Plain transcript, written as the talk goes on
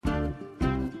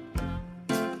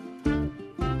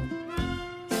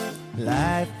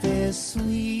Life is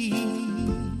sweet.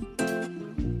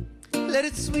 Let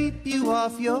it sweep you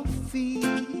off your feet.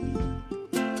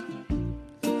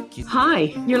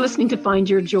 Hi, you're listening to Find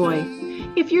Your Joy.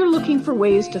 If you're looking for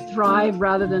ways to thrive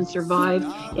rather than survive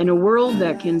in a world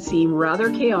that can seem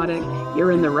rather chaotic,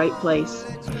 you're in the right place.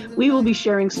 We will be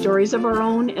sharing stories of our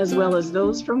own as well as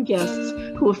those from guests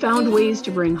who have found ways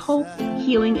to bring hope,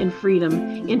 healing, and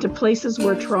freedom into places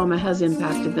where trauma has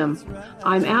impacted them.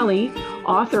 I'm Allie,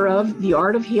 author of The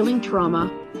Art of Healing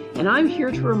Trauma, and I'm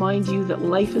here to remind you that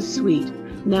life is sweet.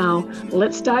 Now,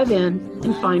 let's dive in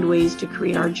and find ways to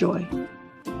create our joy.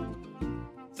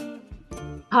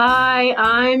 Hi,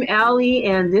 I'm Allie,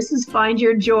 and this is Find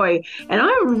Your Joy. And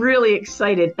I'm really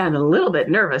excited and a little bit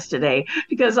nervous today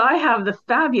because I have the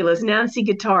fabulous Nancy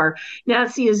Guitar.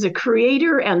 Nancy is the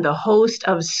creator and the host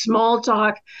of Small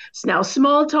Talk. Now,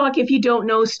 Small Talk, if you don't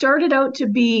know, it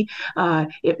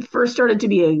first started to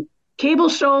be a cable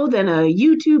show, then a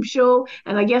YouTube show,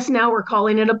 and I guess now we're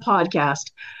calling it a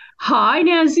podcast. Hi,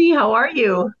 Nancy, how are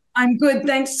you? I'm good.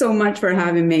 Thanks so much for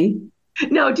having me.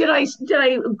 Now, did I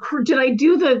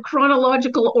do the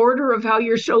chronological order of how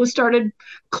your show started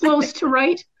close to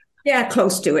right? Yeah,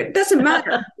 close to it. Doesn't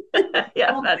matter.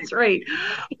 Yeah, that's right.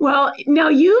 Well, now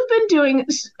you've been doing,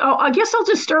 I guess I'll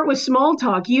just start with Small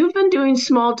Talk. You've been doing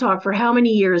Small Talk for how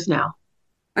many years now?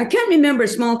 I can't remember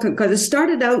Small Talk because it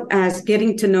started out as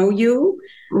Getting to Know You.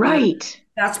 Right.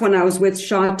 That's when I was with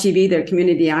Shaw TV, their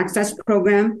community access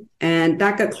program, and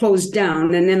that got closed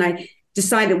down. And then I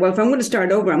decided, well, if I'm going to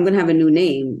start over, I'm going to have a new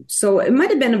name. So it might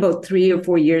have been about 3 or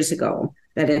 4 years ago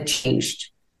that it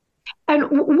changed. And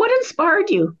what inspired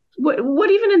you?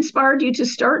 What even inspired you to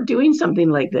start doing something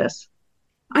like this?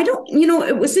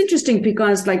 It was interesting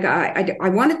because I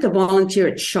wanted to volunteer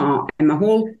at Shaw, and my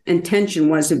whole intention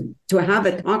was to have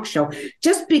a talk show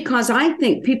just because I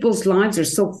think people's lives are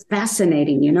so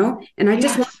fascinating, and I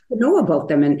just want to know about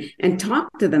them and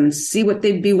talk to them and see what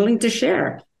they'd be willing to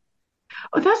share.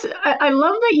 Oh, I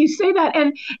love that you say that.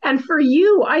 And for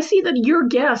you, I see that your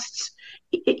guests,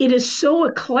 it is so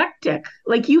eclectic.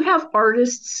 Like you have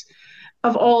artists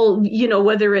of all,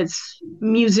 whether it's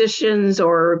musicians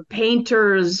or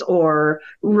painters or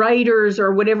writers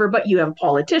or whatever, but you have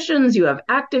politicians, you have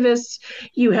activists,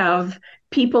 you have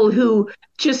people who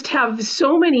just have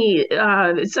so many,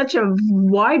 such a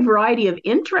wide variety of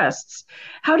interests.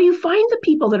 How do you find the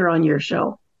people that are on your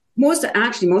show? Most of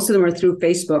them are through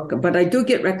Facebook, but I do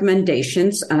get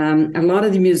recommendations. A lot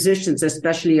of the musicians,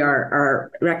 especially, are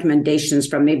recommendations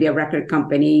from maybe a record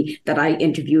company that I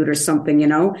interviewed or something,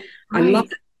 Right. I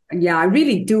love it. Yeah, I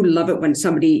really do love it when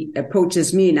somebody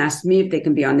approaches me and asks me if they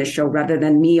can be on the show rather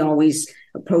than me always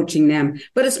approaching them.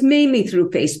 But it's mainly through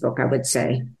Facebook, I would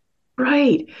say.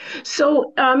 Right.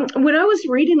 So when I was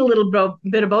reading a little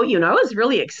bit about you, and I was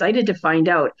really excited to find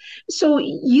out. So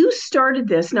you started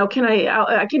this. Now,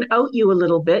 I can out you a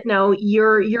little bit. Now,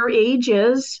 your age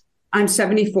is? I'm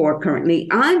 74 currently.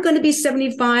 I'm going to be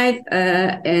 75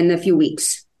 in a few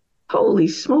weeks. Holy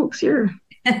smokes,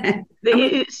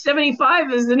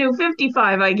 75 is the new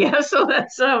 55, I guess. So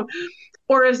that's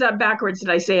or is that backwards?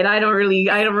 Did I say it? I don't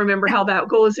remember how that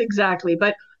goes exactly,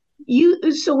 but.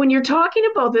 So when you're talking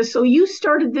about this, so you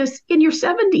started this in your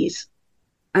 70s.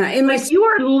 You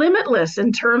are limitless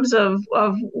in terms of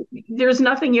there's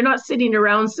nothing, you're not sitting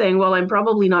around saying, well, I'm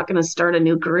probably not going to start a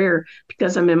new career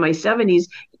because I'm in my 70s.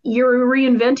 You're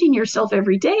reinventing yourself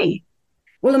every day.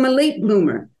 Well, I'm a late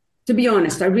bloomer. To be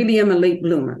honest, I really am a late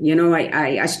bloomer.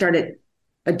 I started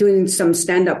doing some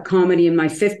stand-up comedy in my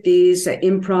 50s,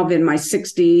 improv in my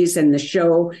 60s, and the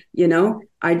show,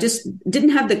 I just didn't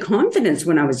have the confidence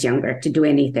when I was younger to do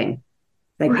anything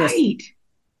like this. Right.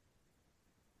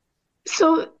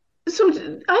 So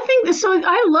I think so.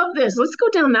 I love this. Let's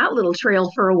go down that little trail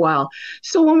for a while.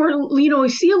 So when we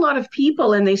see a lot of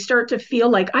people and they start to feel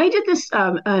like I did this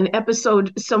an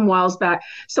episode some while back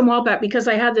because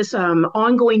I had this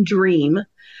ongoing dream.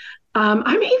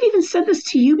 I may have even said this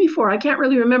to you before. I can't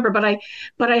really remember, but I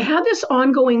had this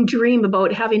ongoing dream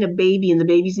about having a baby, and the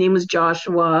baby's name was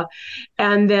Joshua.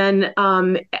 And then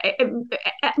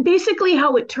basically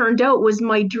how it turned out was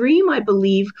my dream, I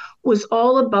believe, was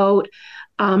all about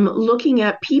looking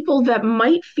at people that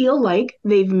might feel like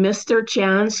they've missed their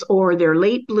chance, or they're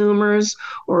late bloomers,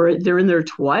 or they're in their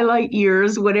twilight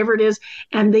years, whatever it is,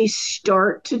 and they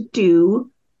start to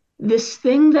do this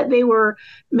thing that they were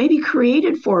maybe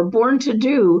created for, born to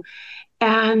do.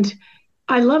 And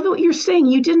I love what you're saying.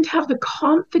 You didn't have the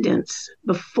confidence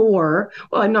before.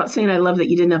 Well, I'm not saying I love that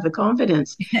you didn't have the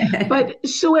confidence. But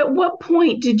so at what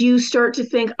point did you start to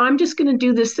think, I'm just going to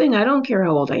do this thing. I don't care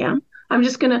how old I am. I'm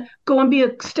just going to go and be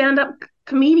a stand-up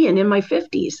comedian in my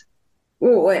 50s.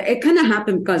 Well, it kind of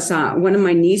happened because one of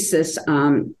my nieces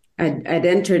had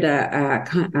entered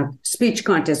a speech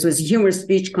contest. It was a humorous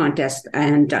speech contest,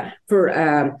 and for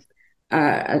an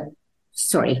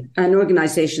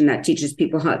organization that teaches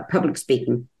people how public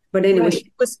speaking. But anyway, right.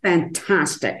 She was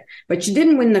fantastic. But she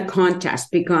didn't win the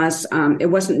contest because it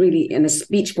wasn't really in a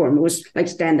speech form. It was like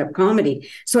stand-up comedy.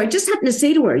 So I just happened to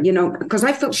say to her, because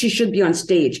I felt she should be on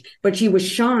stage, but she was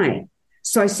shy.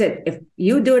 So I said, if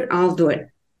you do it, I'll do it.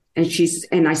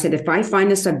 And I said, if I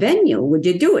find us a venue, would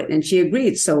you do it? And she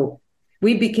agreed. So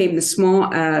we became the small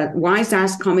Wise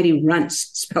Ass Comedy Runts,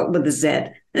 spelled with a Z.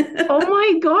 Oh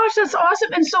my gosh, that's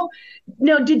awesome! And so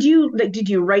now, did you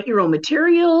write your own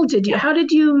material? How did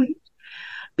you?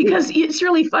 Because it's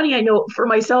really funny. I know for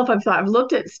myself, I've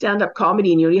looked at stand-up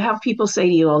comedy, and you have people say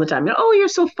to you all the time, "Oh, you're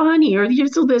so funny," or "You're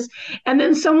so this," and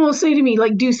then someone will say to me,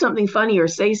 like, "Do something funny," or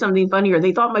 "Say something funny," or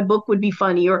 "They thought my book would be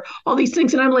funny," or all these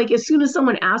things, and I'm like, as soon as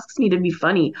someone asks me to be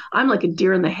funny, I'm like a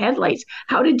deer in the headlights.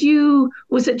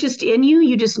 Was it just in you?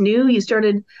 You just knew? You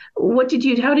started?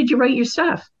 How did you write your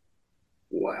stuff?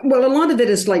 Well, a lot of it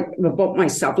is like about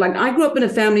myself. Like I grew up in a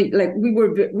family, like we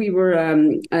were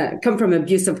come from an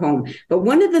abusive home. But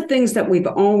one of the things that we've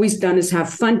always done is have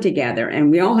fun together.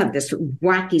 And we all have this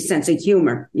wacky sense of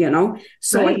humor,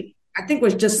 So right. I think it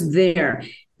was just there.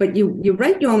 But you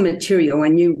write your own material,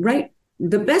 and you write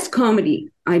the best comedy,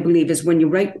 I believe, is when you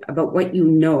write about what you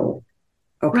know.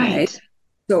 Okay. Right.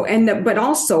 So, but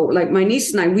also like my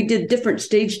niece and I, we did different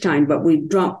stage time, but we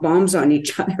dropped bombs on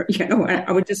each other. I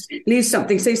would just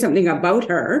say something about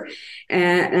her,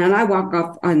 and I walk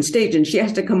off on stage, and she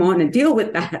has to come on and deal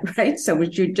with that, right? So we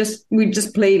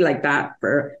just play like that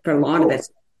for a lot of it.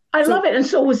 I love it. And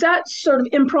so was that sort of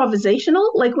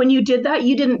improvisational? Like when you did that,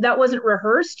 that wasn't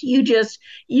rehearsed. You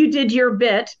did your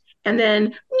bit, and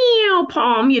then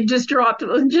palm, you just dropped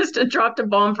a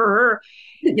bomb for her.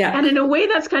 Yeah. And in a way,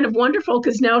 that's kind of wonderful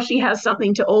because now she has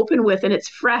something to open with, and it's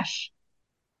fresh.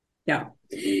 Yeah.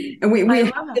 And we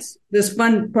have this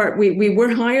fun part. We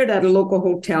were hired at a local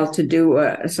hotel to do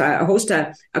host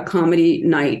a comedy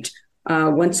night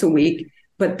once a week.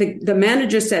 But the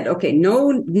manager said, okay,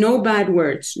 no bad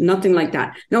words, nothing like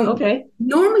that. No, okay.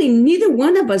 Normally, neither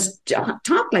one of us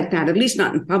talk like that, at least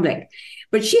not in public.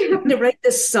 But she happened to write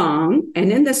this song,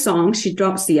 and in the song, she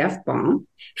drops the F-bomb.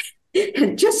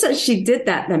 And just as she did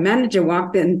that, the manager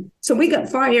walked in. So we got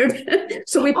fired.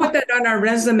 So we put that on our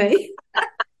resume.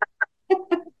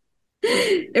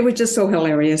 It was just so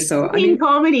hilarious. So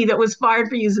comedy that was fired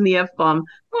for using the F-bomb.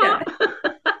 Yeah.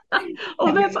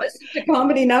 Oh, that's the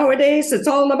comedy nowadays. It's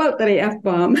all about the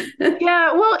F-bomb.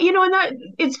 Yeah, well, and that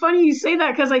it's funny you say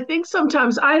that because I think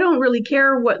sometimes I don't really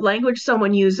care what language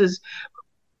someone uses.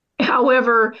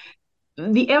 However,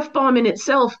 the F-bomb in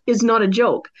itself is not a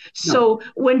joke. No. So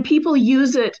when people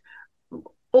use it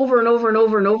over and over and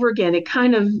over and over again,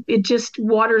 it just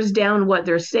waters down what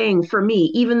they're saying for me,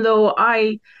 even though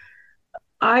I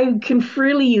can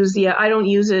freely use I don't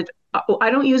use it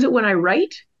when I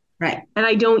write. Right. And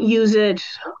I don't use it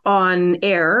on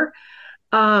air.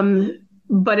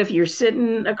 But if you're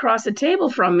sitting across the table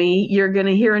from me, you're going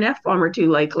to hear an F-bomb or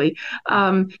two likely.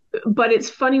 But it's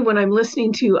funny when I'm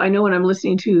listening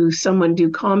to someone do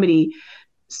comedy,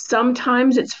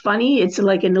 sometimes it's funny. It's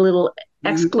like a little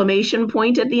exclamation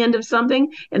point at the end of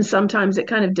something. And sometimes it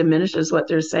kind of diminishes what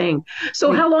they're saying.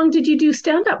 So how long did you do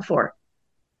stand-up for?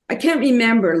 I can't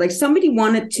remember. Like somebody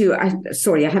wanted to. I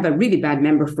have a really bad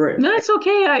memory for it. No, it's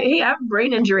okay. I have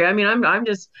brain injury. I mean, I'm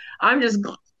just.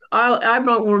 I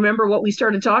don't remember what we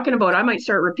started talking about. I might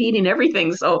start repeating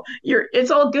everything. So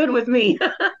it's all good with me.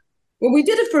 Well, we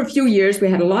did it for a few years. We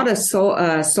had a lot of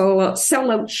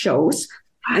sellout shows.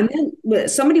 And then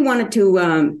somebody wanted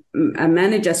to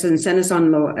manage us and send us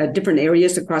on different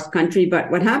areas across country.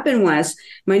 But what happened was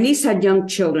my niece had young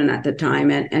children at the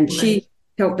time, and right. She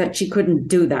felt that she couldn't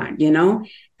do that,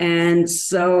 And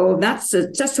so that's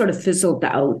just sort of fizzled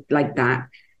out like that.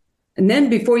 And then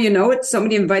before you know it,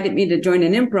 somebody invited me to join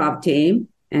an improv team.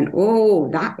 And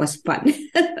that was fun.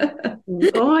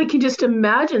 I can just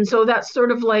imagine. So that's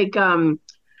sort of like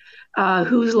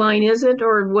Whose Line Is It?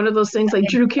 Or one of those things like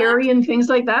Drew Carey and things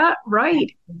like that.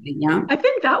 Right. Yeah. I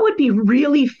think that would be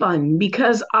really fun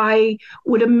because I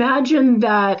would imagine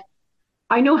that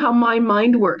I know how my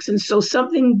mind works. And so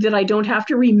something that I don't have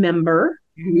to remember,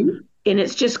 and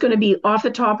it's just going to be off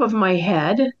the top of my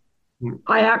head.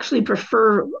 I actually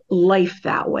prefer life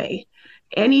that way.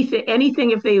 Anything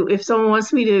if someone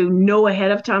wants me to know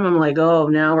ahead of time, I'm like, oh,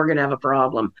 now we're going to have a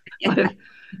problem. Yeah.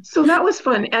 So that was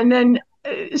fun. And then,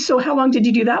 so how long did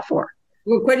you do that for?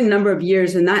 Well, quite a number of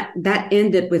years. And that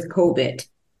ended with COVID.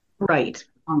 Right.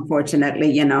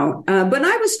 unfortunately, but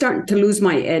I was starting to lose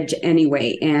my edge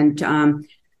anyway. And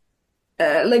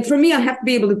like for me, I have to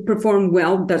be able to perform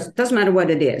well. Doesn't matter what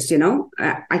it is,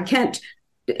 I can't,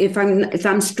 if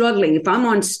I'm struggling, if I'm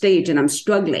on stage and I'm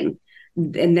struggling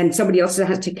and then somebody else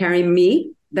has to carry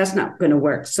me, that's not going to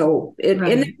work. So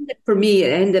for me,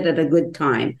 it ended at a good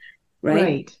time.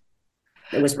 Right.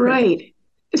 It was perfect. Right.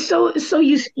 So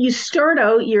you start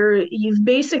out,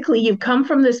 you've come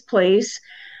from this place.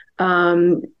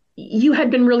 You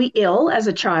had been really ill as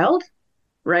a child,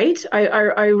 right?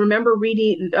 I remember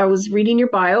I was reading your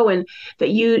bio, and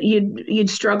that you'd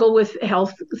struggle with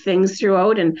health things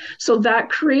throughout. And so that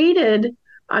created,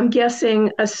 I'm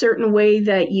guessing, a certain way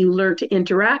that you learned to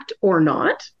interact or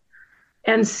not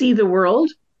and see the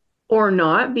world or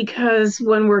not, because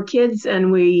when we're kids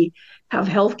and we have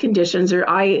health conditions, or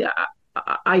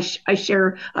I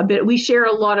share a bit, we share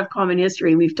a lot of common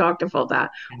history. We've talked about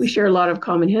that. We share a lot of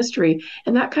common history,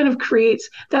 and that kind of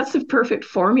that's the perfect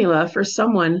formula for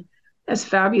someone as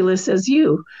fabulous as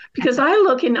you, because I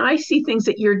look and I see things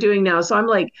that you're doing now. So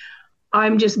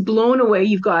I'm just blown away.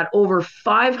 You've got over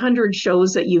 500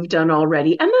 shows that you've done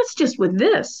already. And that's just with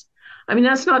this. I mean,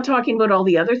 that's not talking about all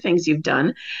the other things you've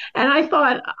done. And I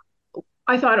thought,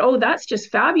 oh, that's just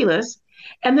fabulous.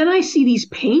 And then I see these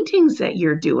paintings that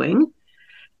you're doing,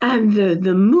 and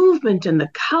the movement and the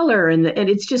color and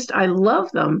it's just, I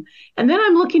love them. And then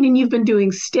I'm looking, and you've been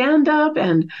doing stand up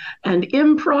and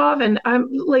improv, and I'm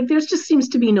like, there's just seems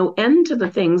to be no end to the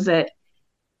things that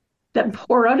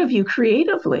pour out of you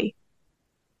creatively.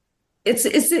 It's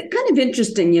kind of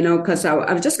interesting, because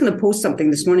I was just going to post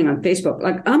something this morning on Facebook.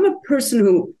 Like, I'm a person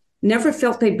who never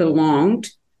felt they belonged,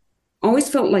 always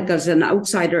felt like I was an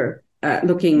outsider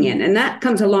looking in. And that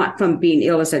comes a lot from being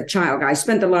ill as a child. I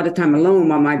spent a lot of time alone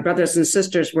while my brothers and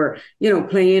sisters were,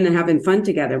 playing and having fun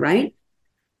together, right?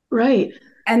 Right.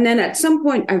 And then at some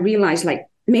point I realized, like,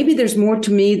 maybe there's more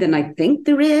to me than I think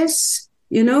there is,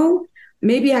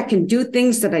 maybe I can do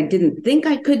things that I didn't think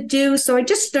I could do. So I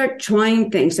just start trying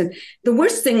things. And the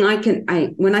worst thing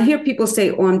when I hear people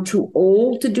say, oh, I'm too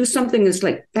old to do something, it's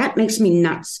like, that makes me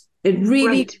nuts. It really,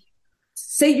 right.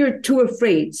 Say you're too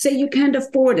afraid, say you can't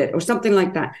afford it or something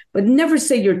like that, but never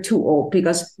say you're too old,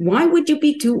 because why would you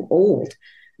be too old?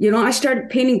 I started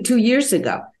painting 2 years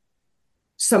ago.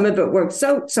 Some of it works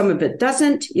out, some of it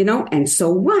doesn't, and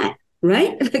so what,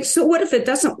 right? Like, so what if it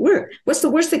doesn't work? What's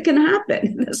the worst that can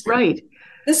happen? Right.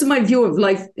 This is my view of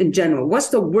life in general. What's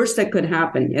the worst that could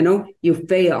happen? You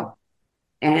fail.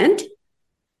 And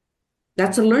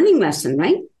that's a learning lesson,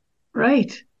 right?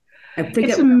 Right.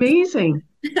 It's amazing.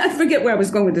 I forget where I was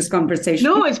going with this conversation.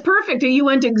 No, it's perfect. You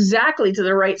went exactly to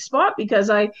the right spot, because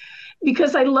I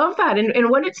love that. And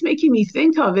what it's making me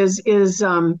think of is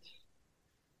I'll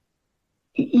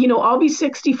be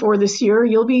 64 this year.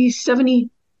 You'll be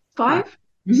 75?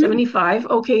 Mm-hmm. 75.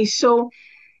 Okay. So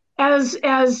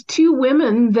as two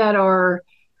women that are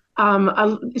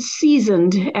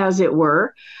seasoned, as it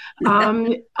were,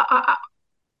 I'm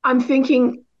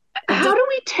thinking, how do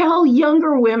we tell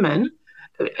younger women?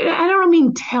 I don't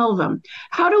mean tell them.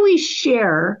 How do we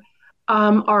share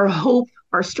our hope,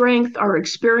 our strength, our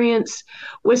experience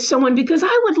with someone? Because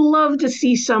I would love to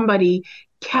see somebody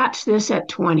catch this at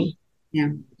 20. Yeah.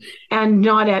 And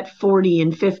not at 40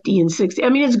 and 50 and 60. I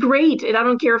mean, it's great. And I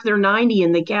don't care if they're 90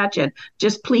 and they catch it.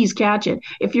 Just please catch it.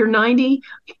 If you're 90,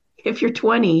 if you're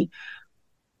 20,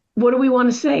 what do we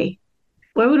want to say?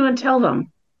 What do we want to tell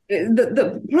them?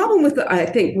 The problem I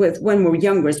think with when we're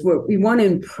younger is we want to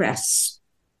impress.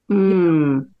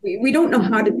 We don't know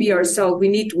how to be ourselves.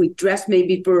 We dress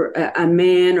maybe for a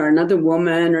man or another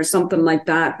woman or something like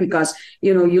that, because,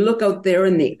 you look out there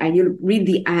and you read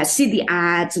the ads, see the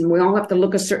ads, and we all have to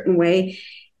look a certain way.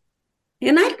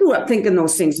 And I grew up thinking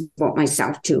those things about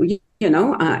myself too.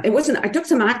 I took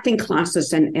some acting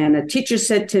classes, and a teacher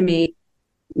said to me,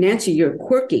 Nancy, you're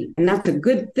quirky, and that's a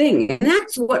good thing. And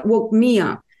that's what woke me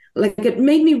up. Like, it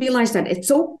made me realize that it's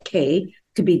okay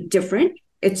to be different.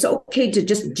 It's okay to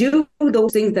just do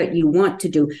those things that you want to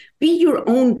do. Be your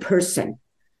own person.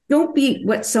 Don't be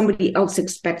what somebody else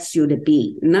expects you to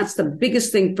be. And that's the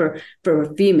biggest thing for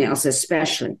females,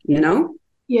 especially,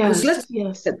 Yes.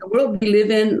 Yes. The world we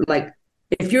live in, like,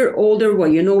 if you're older, well,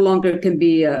 you no longer can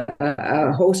be a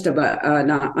host of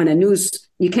on a news.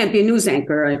 You can't be a news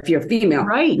anchor if you're female.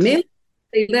 Right.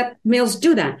 They let males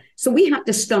do that. So we have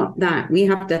to stop that. We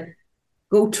have to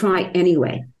go try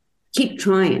anyway. Keep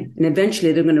trying. And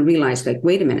eventually they're going to realize, like,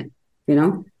 wait a minute,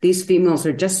 these females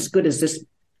are just as good as this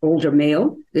older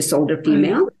male, this older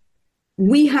female.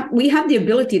 Mm-hmm. We have the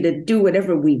ability to do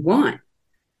whatever we want.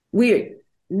 We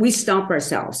stop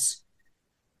ourselves.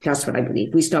 That's what I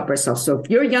believe. We stop ourselves. So if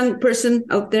you're a young person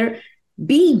out there,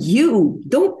 be you.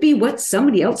 Don't be what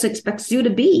somebody else expects you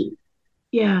to be.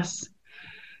 Yes.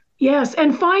 Yes,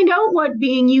 and find out what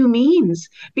being you means.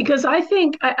 Because I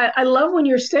think I love when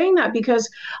you're saying that, because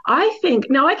I think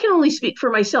now I can only speak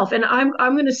for myself, and I'm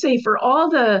going to say for all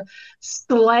the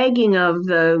slagging of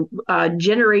the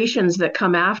generations that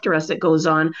come after us that goes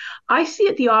on, I see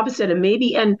it the opposite. And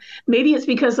maybe it's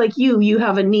because like you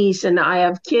have a niece and I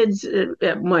have kids.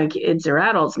 My kids are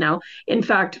adults now. In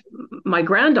fact, my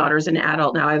granddaughter's an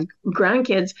adult now. I have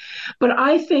grandkids, but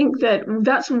I think that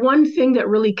that's one thing that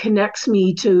really connects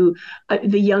me to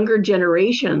the younger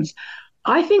generations.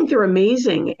 I think they're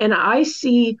amazing. And I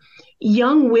see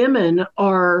young women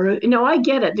are, I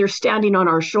get it, they're standing on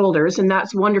our shoulders, and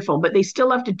that's wonderful, but they still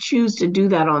have to choose to do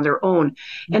that on their own.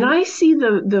 Mm-hmm. And I see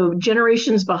the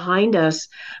generations behind us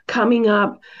coming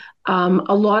up,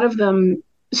 a lot of them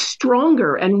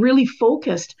stronger and really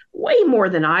focused, way more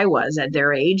than I was at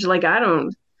their age. Like, I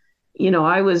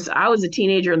was a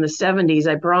teenager in the 70s.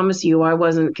 I promise you, I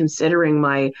wasn't considering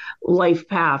my life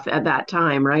path at that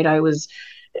time, right?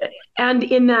 And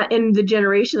in the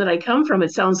generation that I come from,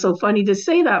 it sounds so funny to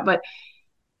say that, but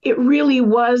it really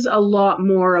was a lot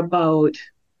more about,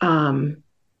 I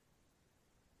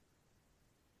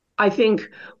think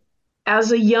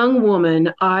as a young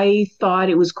woman, I thought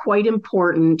it was quite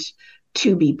important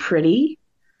to be pretty,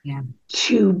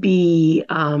 to be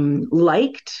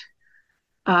liked,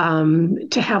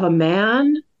 to have a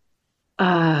man,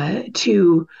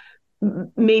 to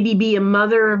maybe be a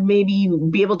mother, maybe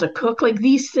be able to cook, like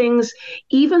these things.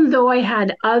 Even though I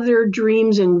had other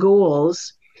dreams and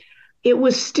goals, it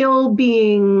was still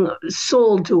being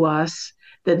sold to us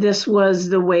that this was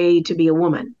the way to be a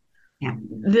woman. Yeah.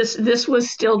 This was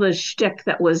still the shtick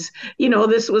that was,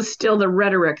 this was still the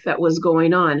rhetoric that was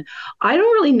going on. I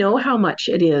don't really know how much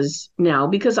it is now,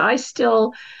 because I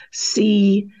still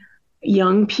see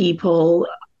young people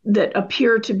that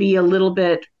appear to be a little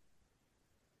bit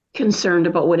concerned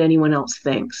about what anyone else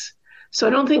thinks. So I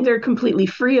don't think they're completely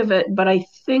free of it, but I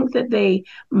think that they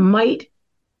might.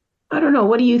 I don't know.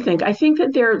 What do you think? I think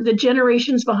that the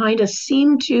generations behind us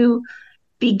seem to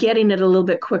be getting it a little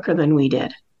bit quicker than we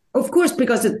did. Of course,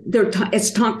 because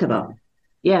it's talked about.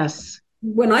 Yes.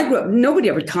 When I grew up, nobody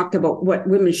ever talked about what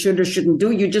women should or shouldn't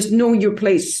do. You just know your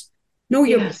place.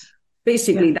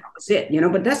 Basically, that was it,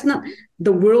 but that's not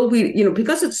the world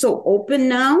because it's so open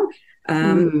now,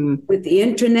 with the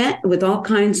internet, with all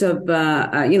kinds of,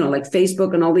 like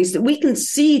Facebook and all these, we can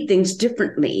see things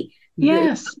differently.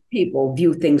 Yes. People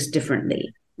view things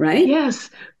differently, right? Yes,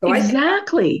 so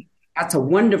exactly. That's a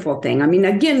wonderful thing. I mean,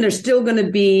 again, there's still going to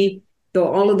be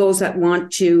all of those that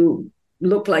want to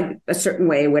look like a certain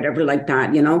way, whatever, like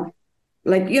that,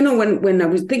 Like, when I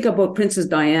was thinking about Princess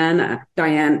Diana,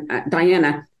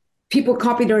 people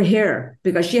copied her hair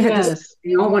because she had this,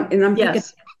 and I'm thinking,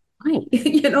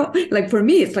 why? Like for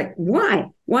me, it's like, why?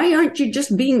 Why aren't you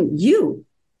just being you?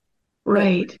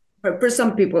 Right. But for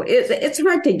some people, it's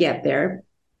hard to get there.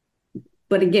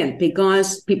 But again,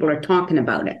 because people are talking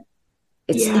about it,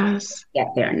 it's easy to get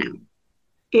there now.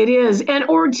 It is.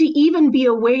 Or to even be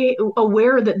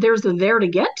aware that there's a there to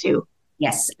get to.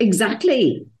 Yes,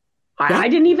 exactly. I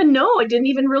didn't even know. It didn't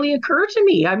even really occur to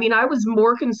me. I mean, I was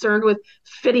more concerned with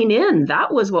fitting in.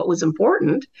 That was what was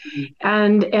important.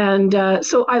 And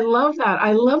so I love that.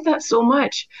 I love that so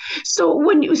much. So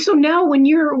now when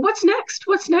what's next?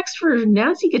 What's next for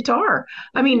Nancy Guitar?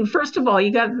 I mean, first of all,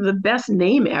 you got the best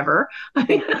name ever.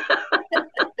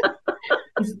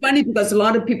 It's funny because a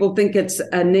lot of people think it's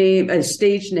a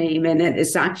stage name, and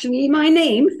it's actually my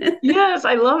name. Yes,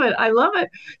 I love it. I love it.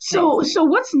 So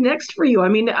what's next for you? I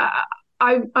mean,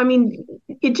 I mean,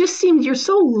 it just seems you're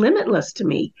so limitless to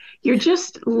me. You're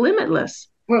just limitless.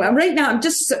 Well, right now I'm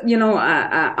just,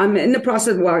 I'm in the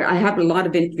process. Well, I have a lot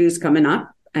of interviews coming up,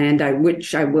 and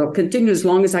which I will continue as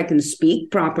long as I can speak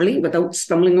properly without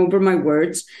stumbling over my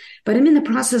words. But I'm in the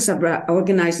process of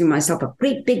organizing myself a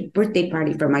great big birthday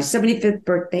party for my 75th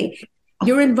birthday.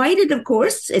 You're invited, of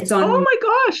course. It's on. Oh my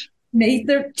gosh. May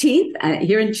 13th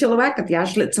here in Chilliwack at the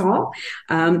Ashlitz Hall.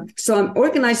 So I'm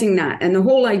organizing that. And the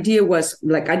whole idea was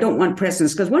like, I don't want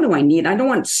presents because what do I need? I don't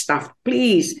want stuff,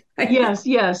 please. Yes.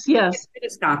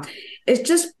 Stuff. It's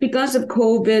just because of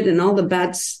COVID and all the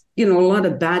bad, a lot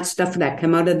of bad stuff that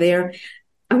come out of there.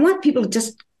 I want people to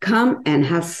just come and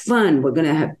have fun. We're going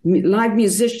to have live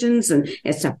musicians, and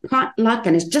it's a potluck,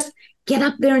 and it's just get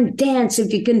up there and dance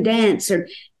if you can dance, or,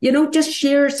 just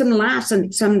share some laughs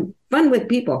and some fun with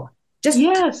people. Just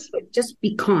because.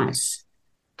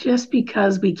 Just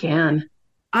because we can.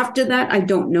 After that, I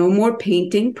don't know. More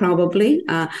painting, probably.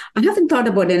 I haven't thought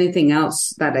about anything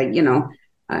else that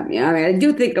I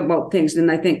do think about things, and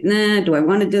I think, nah, do I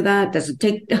want to do that? Does it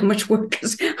take how much work?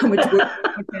 How much work,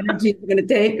 how much energy is it going to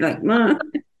take? Like, nah,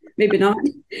 maybe not.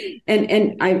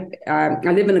 And I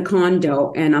live in a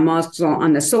condo, and I'm also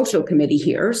on the social committee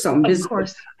here, so I'm busy, Of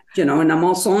course. and I'm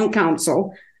also on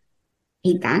council.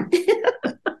 Hate that.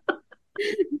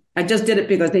 I just did it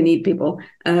because they need people.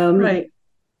 Right.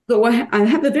 So I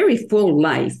have a very full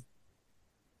life,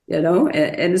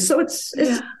 and so it's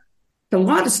a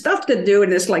lot of stuff to do,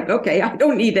 and it's like, okay, I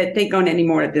don't need to take on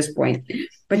anymore at this point.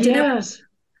 But yes,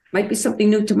 might be something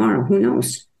new tomorrow. Who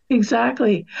knows?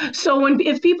 exactly. So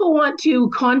if people want to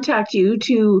contact you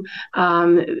to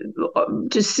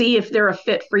see if they're a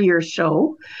fit for your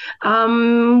show,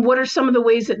 what are some of the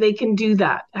ways that they can do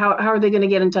that? How are they going to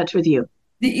get in touch with you?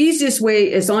 The easiest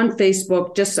way is on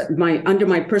Facebook, just under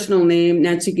my personal name,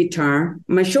 Nancy Guitar.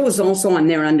 My show is also on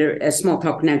there under Small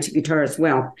Talk Nancy Guitar as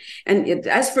well. And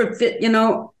as for fit,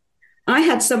 I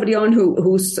had somebody on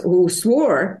who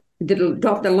swore,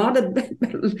 dropped a lot of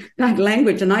bad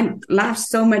language, and I laughed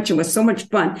so much. It was so much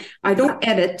fun. I don't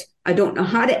edit. I don't know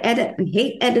how to edit. I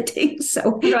hate editing.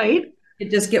 So right, you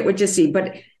just get what you see.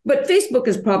 But Facebook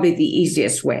is probably the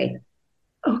easiest way.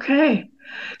 Okay.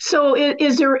 So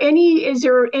is there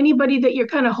anybody that you're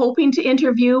kind of hoping to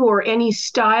interview, or any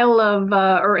style of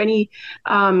or any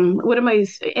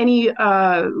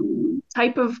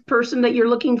type of person that you're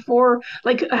looking for?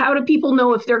 Like, how do people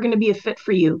know if they're going to be a fit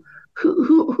for you?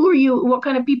 Who are you? What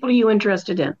kind of people are you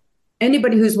interested in?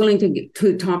 Anybody who's willing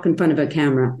to talk in front of a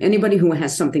camera, anybody who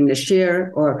has something to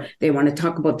share, or they want to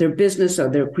talk about their business or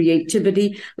their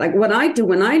creativity. Like what I do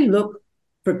when I look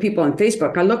for people on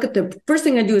Facebook, first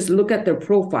thing I do is look at their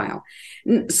profile.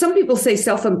 Some people say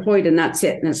self-employed and that's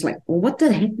it. And it's like, well, what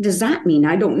the heck does that mean?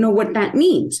 I don't know what that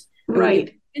means.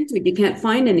 Right. Into it, you can't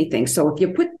find anything. So if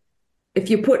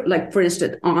you put like, for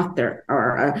instance, author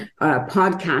or a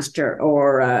podcaster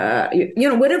or,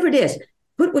 whatever it is,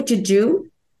 put what you do.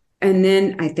 And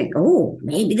then I think, oh,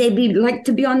 maybe they'd like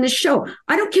to be on this show.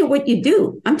 I don't care what you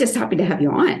do. I'm just happy to have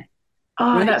you on.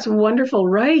 Oh, right? That's wonderful.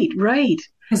 Right.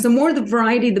 Because the more the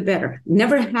variety, the better.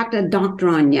 Never had a doctor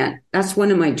on yet. That's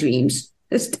one of my dreams,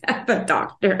 is to have a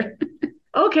doctor.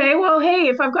 Okay, well, hey,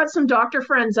 if I've got some doctor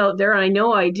friends out there, and I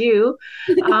know I do,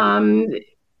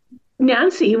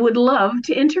 Nancy would love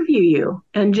to interview you.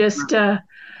 And just, well,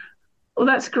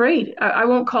 that's great. I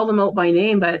won't call them out by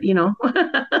name, but, Well,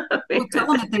 tell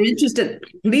them if they're interested,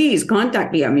 please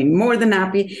contact me. I mean, more than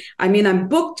happy. I mean, I'm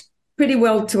booked pretty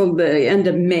well till the end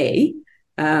of May.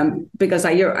 Because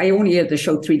I only hear the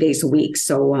show 3 days a week.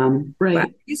 So right.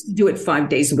 I used to do it 5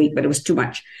 days a week, but it was too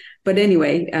much. But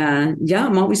anyway,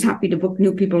 I'm always happy to book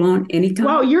new people on anytime.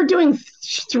 Wow, you're doing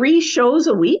 3 shows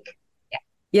a week? Yeah.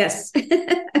 Yes.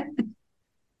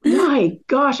 My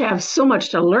gosh, I have so much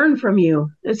to learn from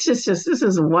you. It's just this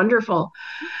is wonderful.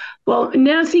 Well,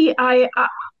 Nancy, I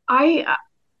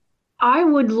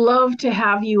would love to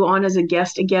have you on as a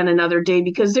guest again another day,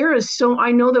 because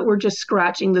I know that we're just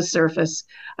scratching the surface.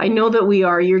 I know that we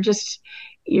are. You're just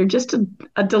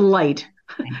a delight.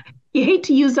 You hate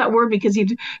to use that word because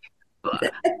it's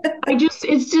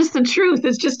just the truth.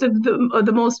 It's just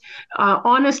the most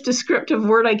honest descriptive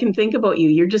word I can think about you.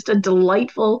 You're just a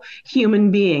delightful human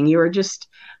being. You're just,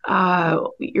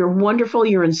 you're wonderful.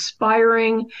 You're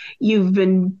inspiring. You've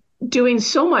been doing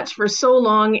so much for so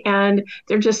long, and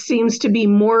there just seems to be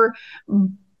more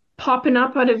popping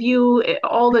up out of you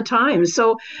all the time.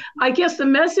 So I guess the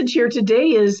message here today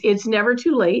is it's never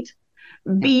too late.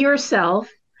 Be yourself,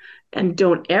 and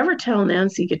don't ever tell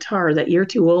Nancy Guitar that you're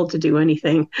too old to do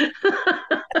anything.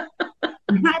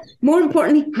 More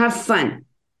importantly, have fun.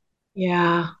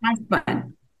 Yeah. Have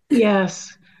fun.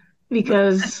 Yes,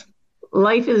 because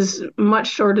life is much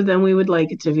shorter than we would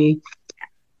like it to be.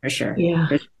 For sure. Yeah.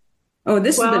 For sure. Oh,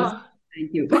 this has been,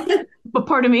 thank you. But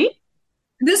pardon me?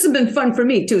 This has been fun for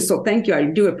me too. So thank you. I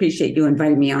do appreciate you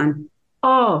inviting me on.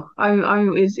 Oh,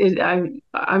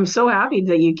 I'm so happy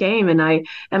that you came, and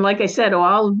like I said,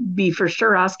 I'll be for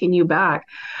sure asking you back.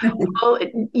 Well,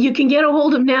 you can get a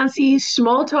hold of Nancy,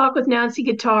 Small Talk with Nancy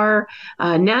Guitar,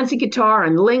 Nancy Guitar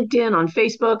on LinkedIn, on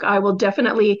Facebook. I will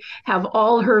definitely have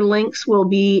all her links will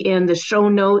be in the show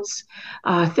notes.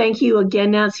 Thank you again,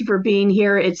 Nancy, for being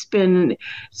here. It's been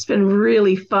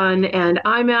really fun, and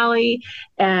I'm Allie,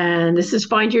 and this is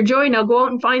Find Your Joy. Now go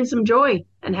out and find some joy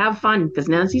and have fun, because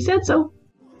Nancy said so.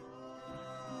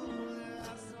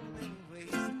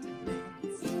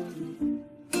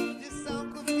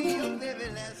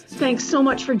 Thanks so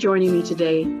much for joining me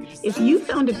today. If you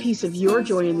found a piece of your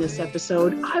joy in this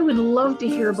episode, I would love to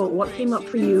hear about what came up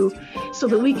for you so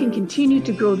that we can continue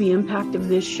to grow the impact of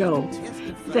this show.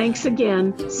 Thanks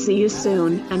again. See you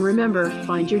soon. And remember,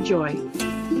 find your joy.